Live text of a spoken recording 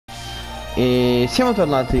E siamo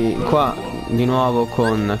tornati qua di nuovo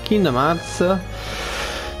con Kingdom Hearts,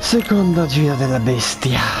 seconda gira della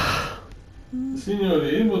bestia.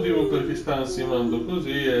 Signori, il motivo perché sta ansimando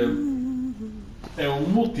così è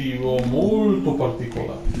un motivo molto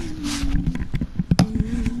particolare.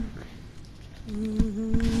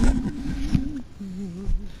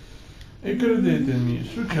 E credetemi,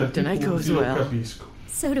 su certi punti lo capisco.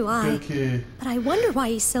 So do I. Perché But I wonder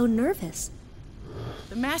why he's so nervous.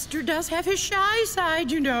 The master does have his shy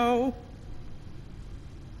side, you know.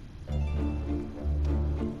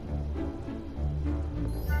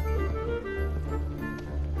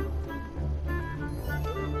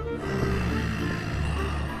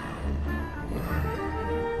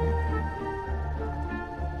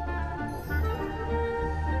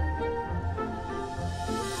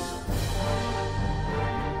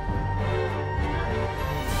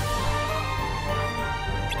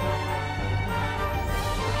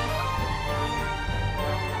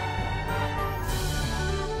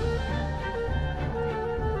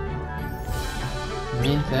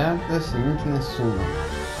 Niente altro, niente nessuno.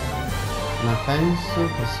 Ma penso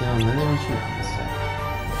che siamo nelle vicinanze.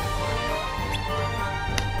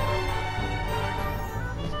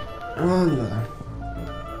 Allora,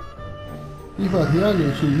 infatti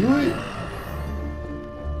anche su lui.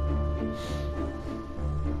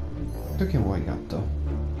 Tu che vuoi, gatto?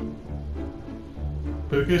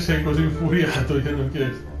 perché sei così infuriato? Gli hanno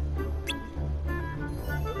chiesto.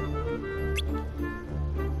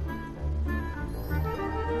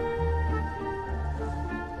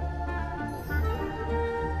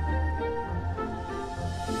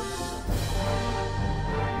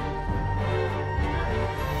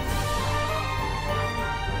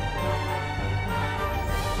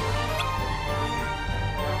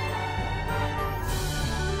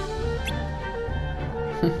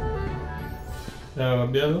 È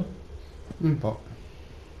arrabbiato? Un po'.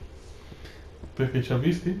 Perché ci ha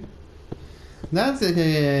visti? Grazie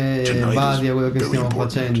che badi a quello che stiamo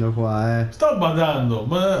facendo qua, Sto badando,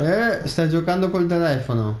 ma... stai giocando col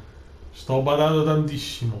telefono. Sto badando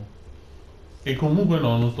tantissimo. E comunque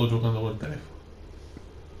no, non sto giocando col telefono.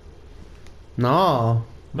 No.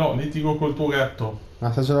 No, litigo col tuo gatto.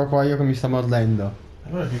 Ma se ce l'ho qua io che mi sta mordendo.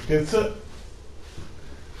 Allora che cazzo...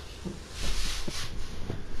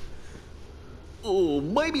 Oh,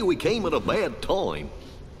 maybe we came at a bad time.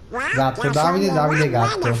 Gatto, Davide, Davide,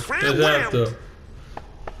 gatto. Esatto.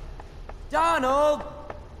 Donald!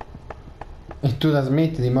 E tu la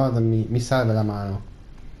smetti di mordermi, mi serve la mano.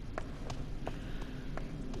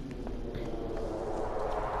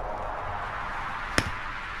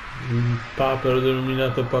 Un papero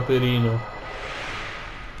denominato Paperino.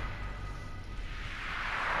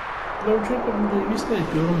 Da un certo punto di vista è il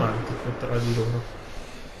più romantico tra di loro.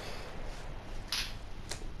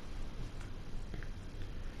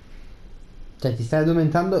 Cioè ti stai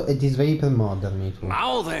addormentando e ti svegli per mordermi tu.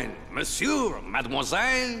 Now then, monsieur,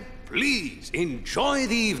 mademoiselle, please enjoy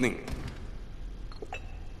the evening.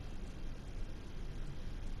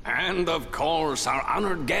 And of course, our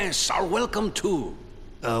honored guests are welcome too.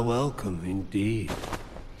 A welcome indeed.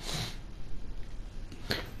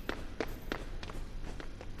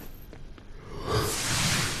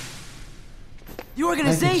 The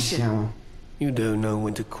organization! Siamo. You don't know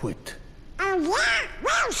when to quit.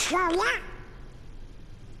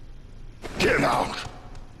 Get out!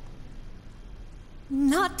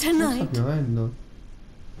 Not Sta tonight. piovendo.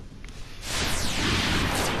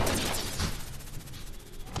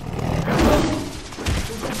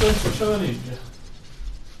 C'è la nebbia.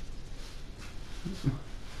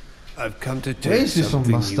 I've come to take Questi sono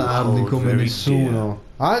something you bastardi hold come very nessuno.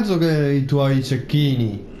 Altro che i tuoi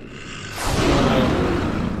cecchini.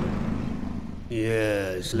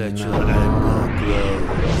 dear. Yes, let your anger grow.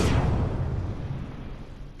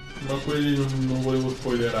 Ma quelli non volevo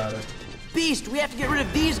spoilerare. Beast, we have to get rid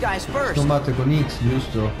of these guys first. Combatte con X,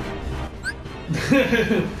 giusto?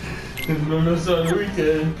 Non lo so, lui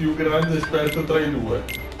che è il più grande esperto tra i due.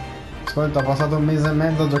 Ascolta, ho passato un mese e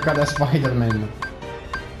mezzo a giocare a Spider-Man.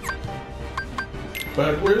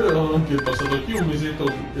 Per quello anche è passato qui un mesetto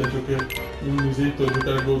a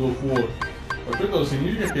giocare a God of War. Ma questo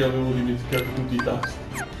significa che avevo dimenticato tutti i tasti.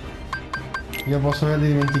 Io posso averli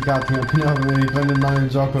dimenticati, ma appena riprendo in mano il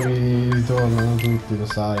gioco mi ritornano tutti, lo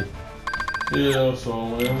sai. Sì, lo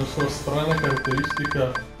so, è una sua strana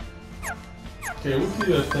caratteristica che è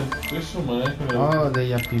utile al tempo stesso, ma neanche Ho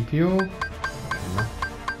degli AP più. No.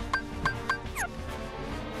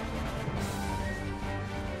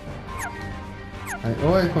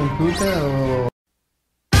 O è il computer o...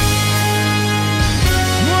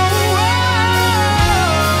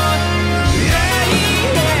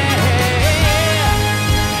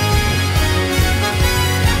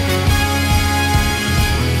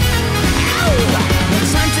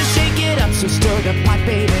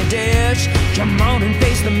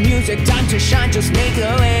 shine, just make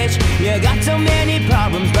a wish. You got so many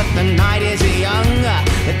problems, but the night is young.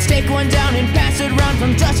 Let's take one down and pass it round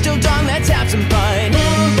from dusk till dawn. Let's have some fun.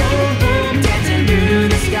 Boom, boom, boom, dancing through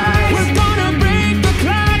the skies. We're gonna break the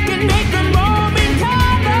clock and make the moment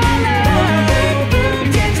come alive. Boom, boom,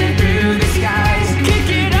 boom, dancing through the skies. Kick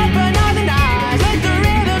it up another notch, let the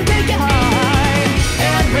rhythm take you high.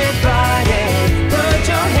 Everybody, put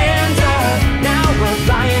your hands up. Now we're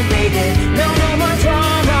flying, baby. No more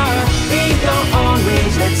drama. Beat your own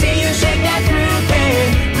wings. Let's see you shake that groove,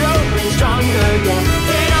 babe. Growing stronger, yeah.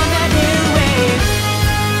 Get on that new wave.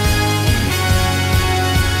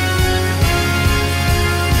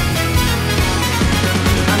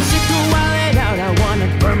 I'm sick of wilding out. I wanna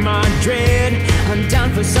burn my dread. I'm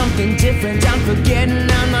down for something different. Down for getting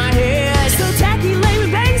out my head. So tacky,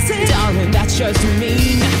 lame, basic. Darling, that's just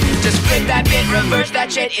me. Just flip that bit, reverse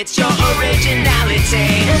that shit. It's your originality.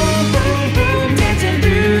 Boom, boom, boom, dancing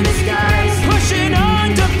through the skies. Pushing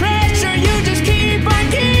under pressure, you just keep on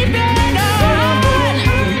keeping on. Boom, boom,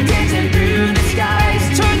 boom, dancing through the skies.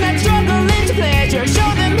 Turn that struggle into pleasure. Show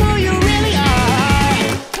them who you really are.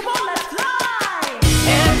 Come on, let's fly.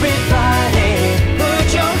 Everybody, put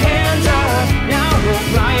your hands up. Now we're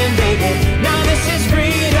flying, baby. Now this is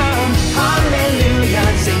freedom. Hallelujah.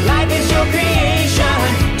 Sing life is your creation.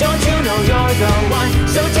 Don't you know you're the one?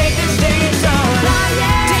 So take the stage on.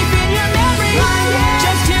 Deep in your memory,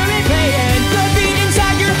 just hear it playing. The beat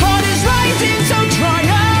inside your heart is rising, so try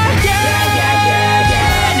again.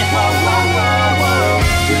 Yeah. Whoa, whoa, whoa, whoa.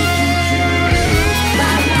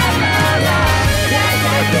 La, la, la, la.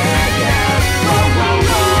 Yeah. Whoa, whoa,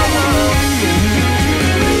 whoa, whoa.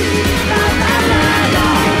 La, la, la, la.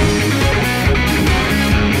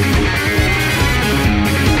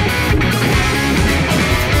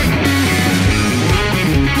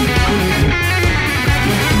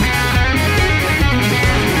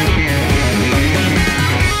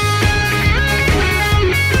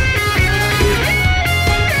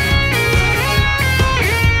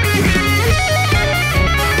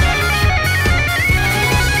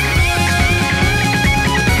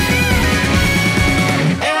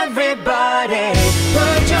 Everybody,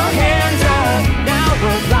 put your hands up. Now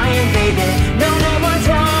we're flying, baby. No more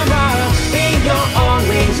drama. Be your own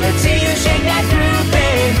wings. Let's see you shake that groove,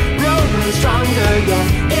 babe. Growing stronger, yeah.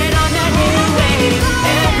 Get on that new wave.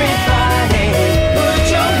 Everybody, put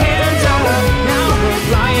your hands up. Now we're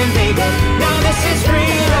flying, baby. Now this is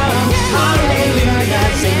freedom. Hallelujah.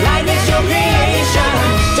 Sing life is your creation.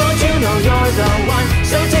 Don't you know you're the one?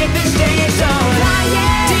 So take the stage on.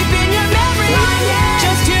 Deep in your memory,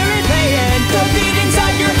 just hear it playing. The beat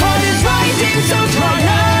inside your heart is rising, so try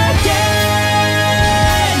again.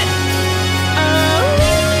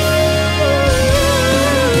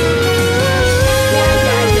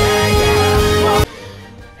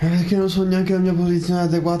 Perché non so neanche la mia posizione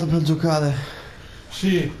adeguata per giocare.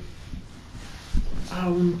 Sì. Ha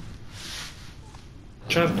un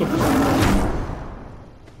certo.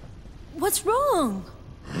 What's wrong?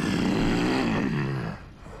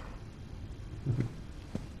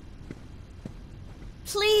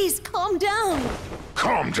 Please, calm down.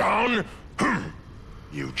 Calm down?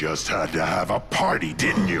 You just had to have a party,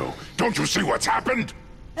 didn't you? Don't you see what's happened?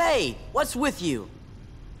 Hey, what's with you?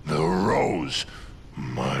 The rose.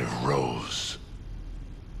 My rose.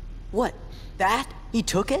 What? That? He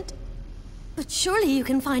took it? But surely you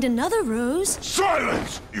can find another rose.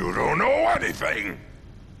 Silence! You don't know anything!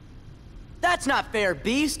 That's not fair,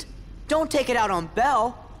 Beast. Don't take it out on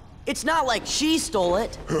Belle. It's not like she stole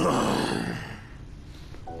it.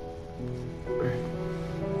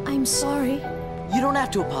 I'm sorry, You don't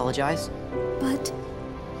have to apologize. but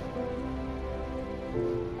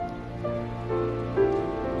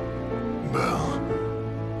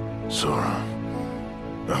Belle, Sora,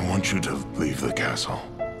 I want you to leave the castle.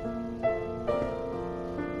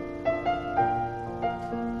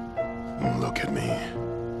 Look at me.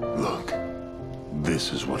 Look.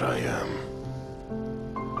 This is what I am.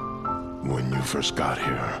 When you first got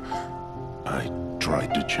here, I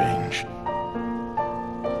tried to change.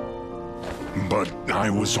 But I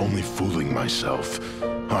was only fooling myself.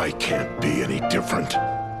 I can't be any different.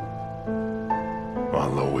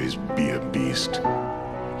 I'll always be a beast,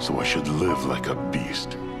 so I should live like a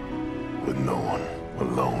beast, with no one,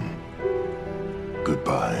 alone.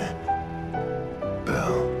 Goodbye,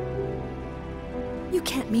 Belle. you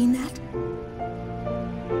can't mean that.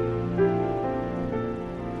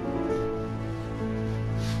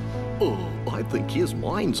 Oh, I think his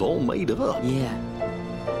mind's all made up. Yeah.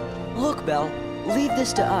 Look, Belle, leave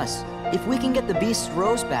this to us. If we can get the Beast's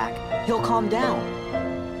rose back, he'll calm down.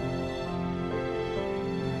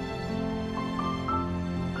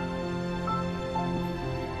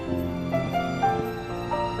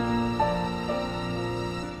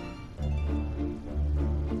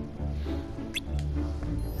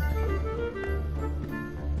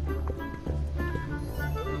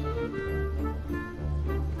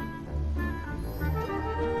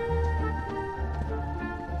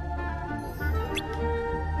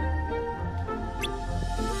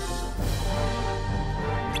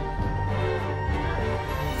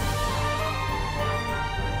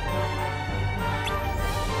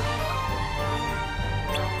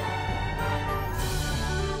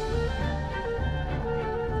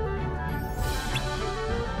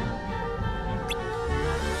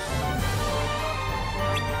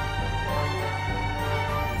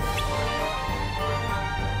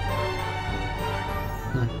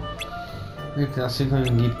 Il classico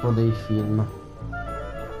inghippo dei film.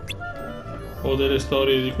 O delle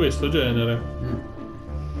storie di questo genere.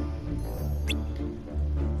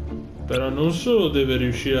 Però non solo deve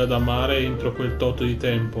riuscire ad amare entro quel tot di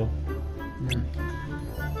tempo,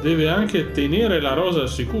 deve anche tenere la rosa al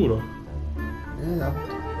sicuro.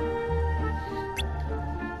 Esatto.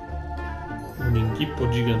 Un inghippo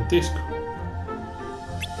gigantesco.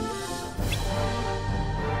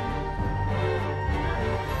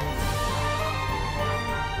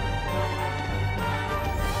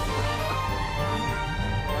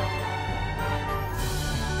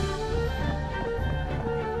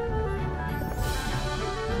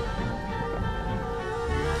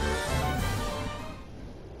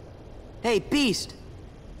 Hey, Beast!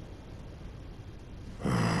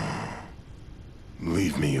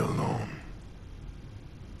 Leave me alone.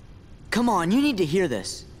 Come on, you need to hear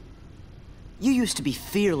this. You used to be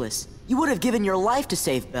fearless. You would have given your life to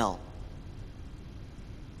save Belle.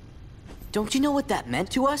 Don't you know what that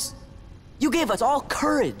meant to us? You gave us all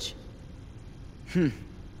courage.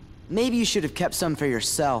 Maybe you should have kept some for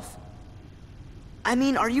yourself. I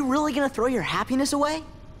mean, are you really gonna throw your happiness away?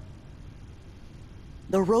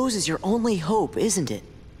 The rose is your only hope, isn't it?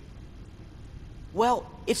 Well,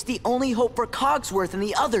 it's the only hope for Cogsworth and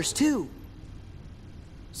the others, too.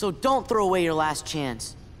 So don't throw away your last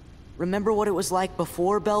chance. Remember what it was like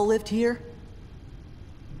before Belle lived here?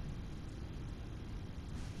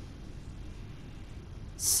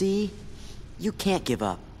 See? You can't give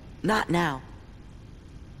up. Not now.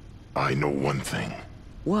 I know one thing.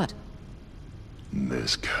 What?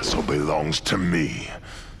 This castle belongs to me.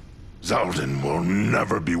 Zaldin will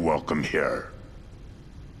never be welcome here.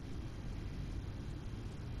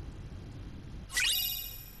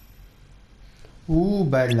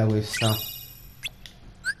 Bella questa.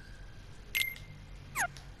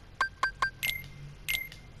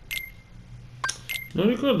 Non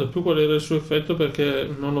ricordo più qual era il suo effetto perché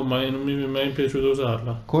non mi è mai piaciuto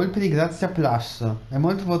usarla. Colpi di grazia plus. È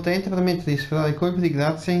molto potente, permette di sferrare colpi di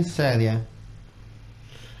grazia in serie.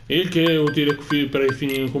 Il che è utile per i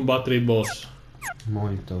fini di combattere i boss.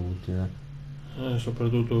 Molto utile.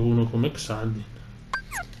 Soprattutto uno come Xandin.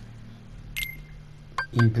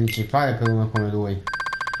 In principale per uno come lui.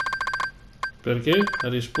 Perché? La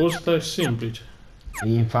risposta è semplice.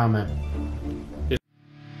 Infame.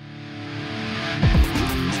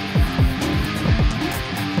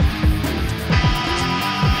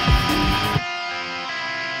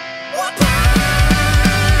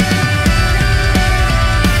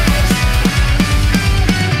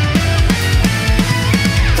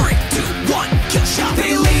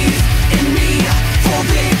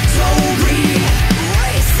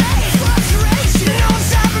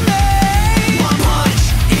 One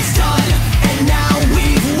punch is done, and now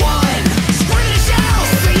we've won.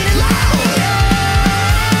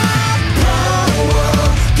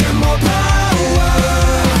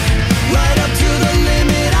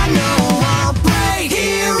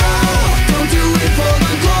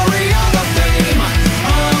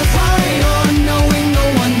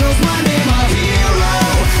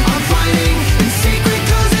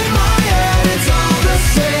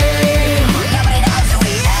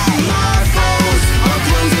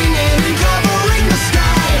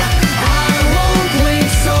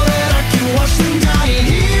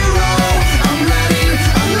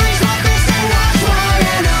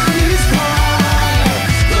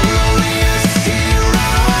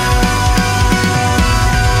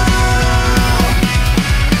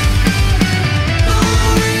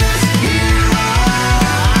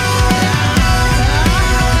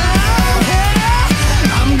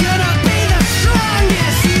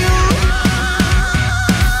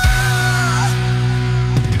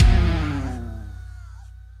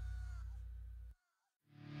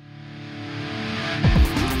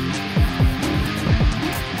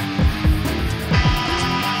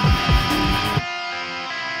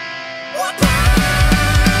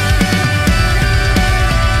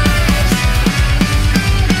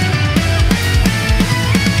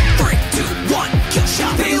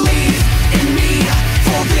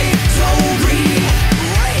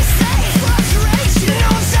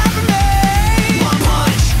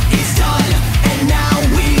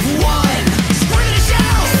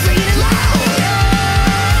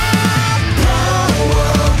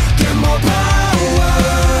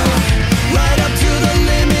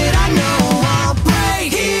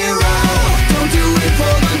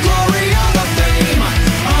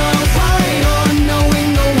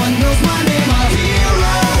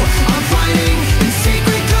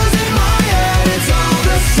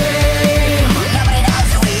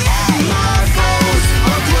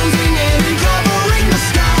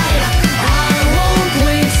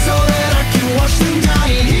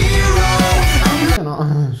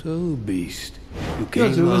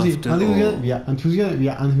 came così. after Antifusione, all. via. Antifusione,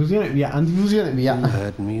 via. Antifusione, via. Antifusione, via. You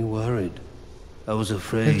had me worried. I was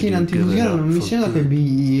afraid Perché in you'd give it antifusione up non mi for sembra che good.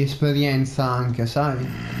 abbi esperienza anche, sai?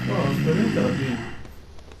 No, esperienza la B.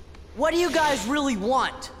 What do you guys really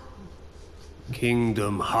want?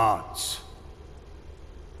 Kingdom Hearts.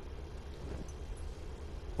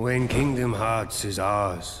 When Kingdom Hearts is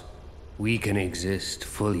ours, we can exist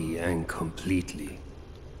fully and completely.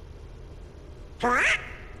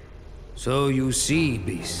 So you see,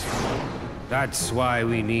 Beast, that's why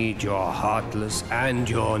we need your heartless and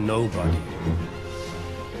your nobody.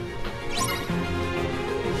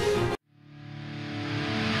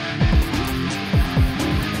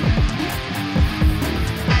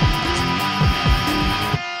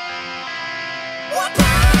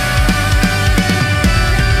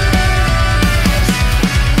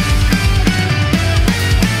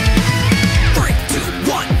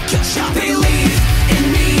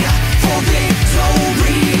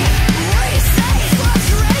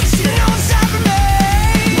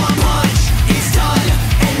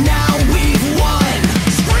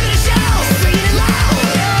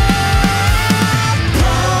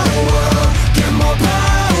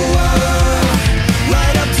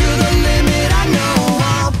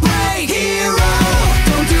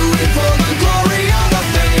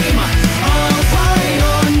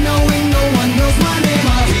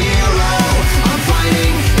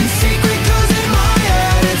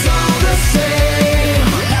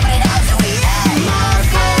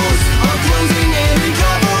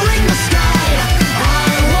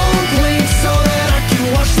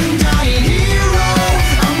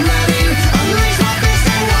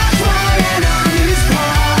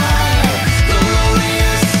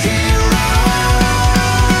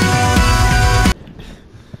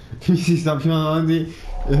 Mi si sta più avanti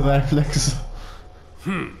il reflex.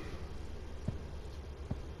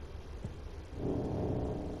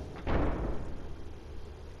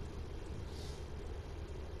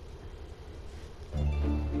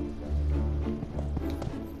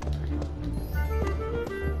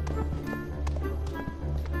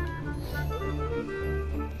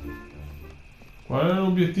 Qual è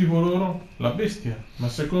l'obiettivo loro? La bestia. Ma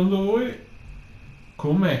secondo voi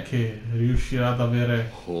com'è che riuscirà ad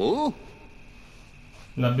avere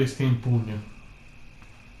la bestia in pugno?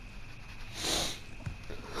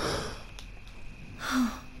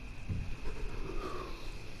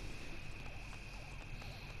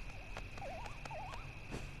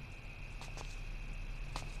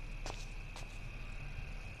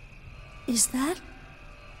 Is that?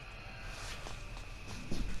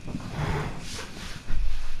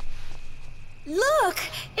 Look!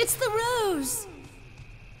 It's the rose!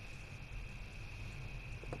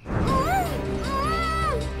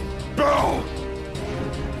 Bell!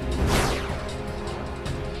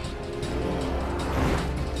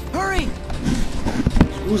 Hurry!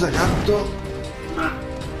 Scusa gatto, ma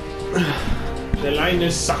Ce l'hai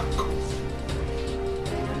nel sacco.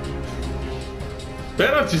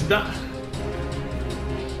 Però ci sta.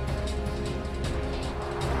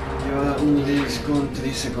 è uno degli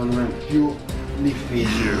scontri secondo me più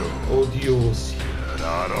difficili, odiosi.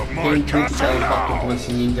 Out of Che my in cui castle hai fatto now! come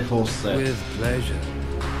se niente fosse. With pleasure.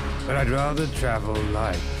 But I'd rather travel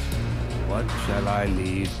light. What shall I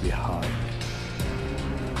leave behind?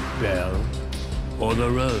 Bell or the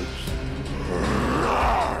rose?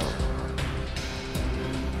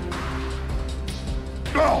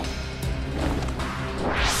 Bell!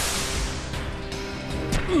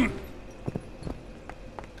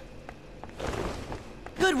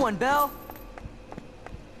 Good one, Bell.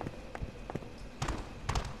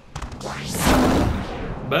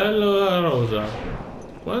 Bello la rosa.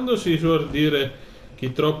 Quando si suol dire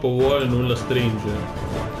chi troppo vuole nulla stringe.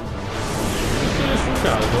 Nel suo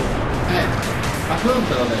caso.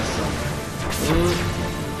 Affrontalo adesso.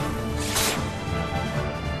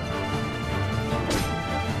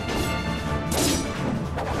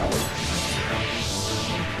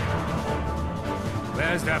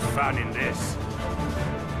 Where's the fun in this?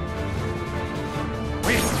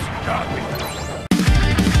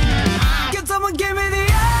 Can someone give me the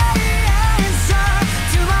answer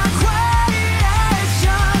to my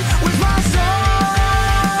question with my soul?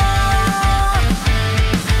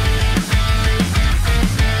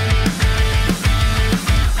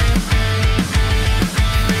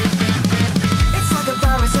 It's like a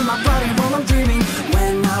virus in my body while I'm dreaming.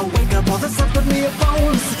 When I wake up, all the stuff with me are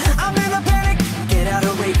phones. I'm in a panic. Get out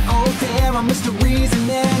of wait, oh damn, I'm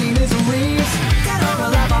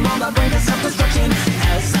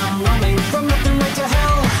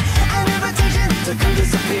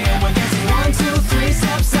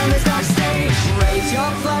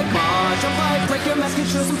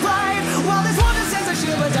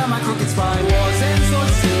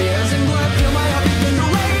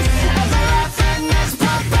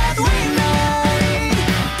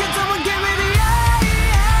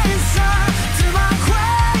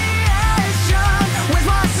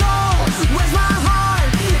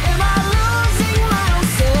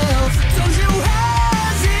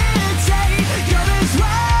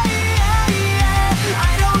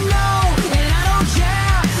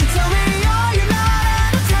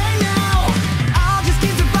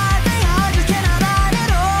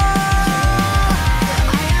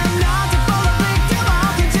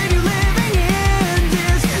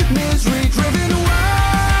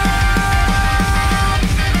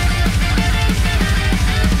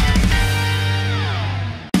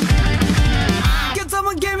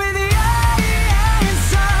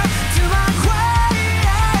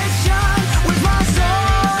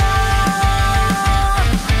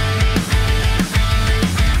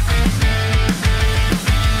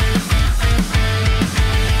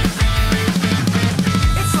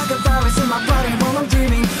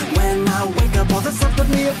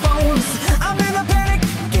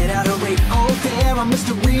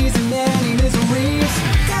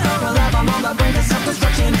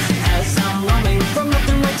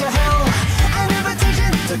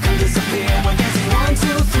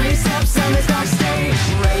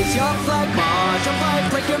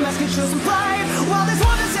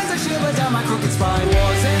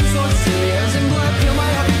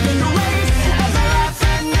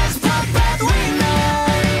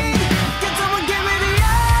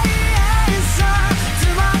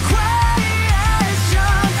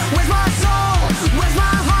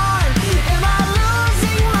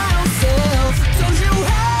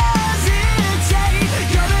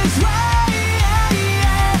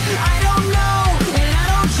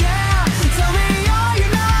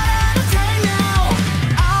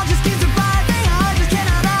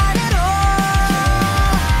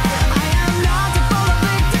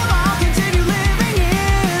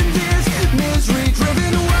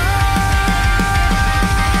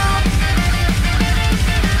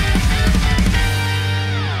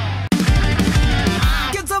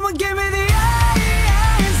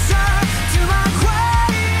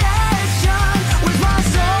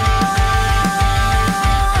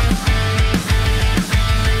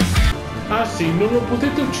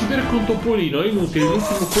potete uccidere con topolino, è inutile,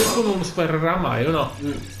 l'ultimo colpo non sparerà mai, o no?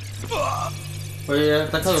 Puoi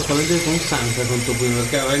attaccarlo solamente con sangue con topolino,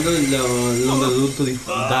 perché avendo l'onda d'urto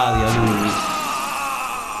d'aria lui.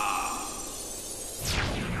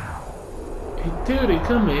 E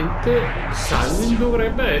teoricamente Salvin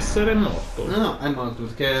dovrebbe essere morto. No, è morto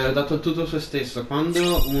perché ha dato tutto se stesso.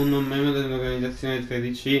 Quando un membro dell'organizzazione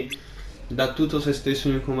 13 dà tutto se stesso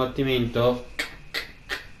in un combattimento.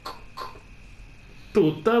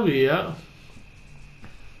 Tuttavia,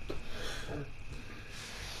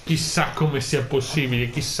 chissà come sia possibile,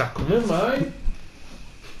 chissà come mai.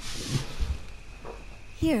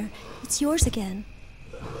 Here, it's yours again.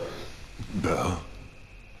 Belle?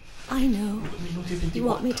 I know. You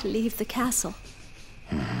want me to leave the castle.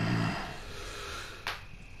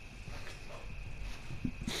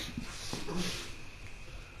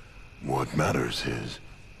 What matters is,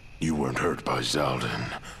 you weren't hurt by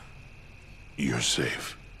Zaldin. You're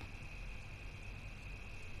safe.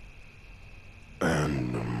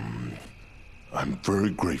 And, I'm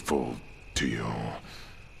very grateful to you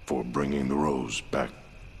for bringing the rose back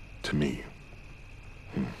to me.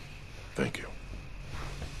 Thank you.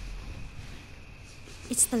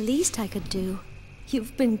 It's the least I could do.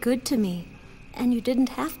 You've been good to me, and you didn't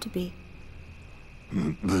have to be.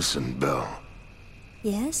 Listen, Belle.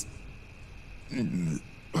 Yes?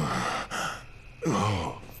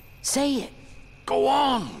 Say it. Go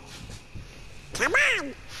on. Come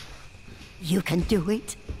on. You can do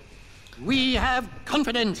it. We have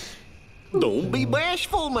confidence. Don't be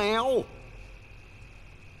bashful now.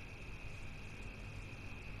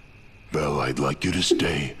 Belle, I'd like you to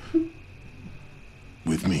stay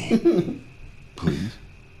with me. Please?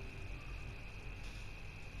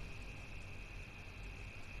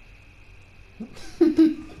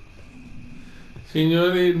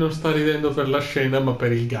 Signori, non sta ridendo per la scena, ma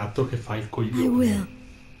per il gatto che fa il I coglione. will.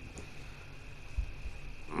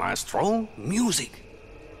 Maestro, music.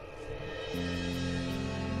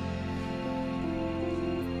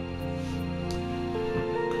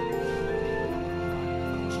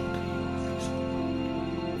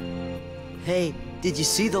 Hey, did you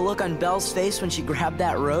see the look on Belle's face when she grabbed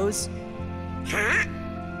that rose? Huh?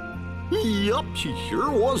 Yup, she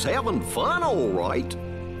sure was having fun, all right.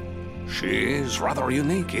 She's rather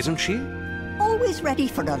unique, isn't she? Always ready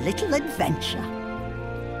for a little adventure.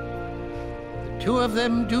 The two of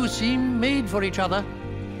them do seem made for each other.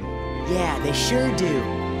 Yeah, they sure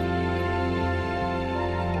do.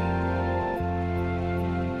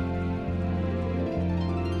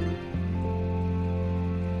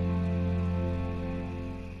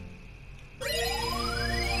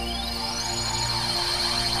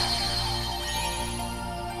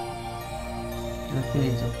 È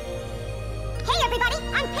finito. Hey, everybody!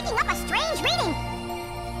 I'm picking up a strange reading!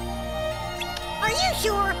 Are you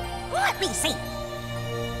sure? Let me see.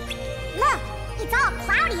 Look, it's all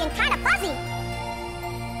cloudy and kind of fuzzy.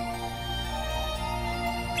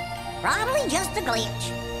 Probably just a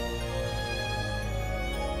glitch.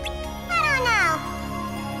 I don't know.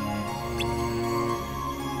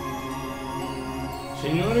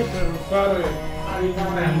 Signori, per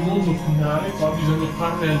arrivare al mondo finale qua bisogna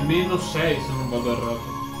farne almeno 6 se non vado errato.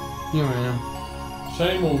 Più o meno.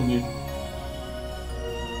 6 mondi.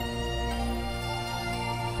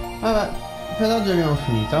 Vabbè, per oggi abbiamo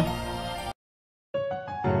finito.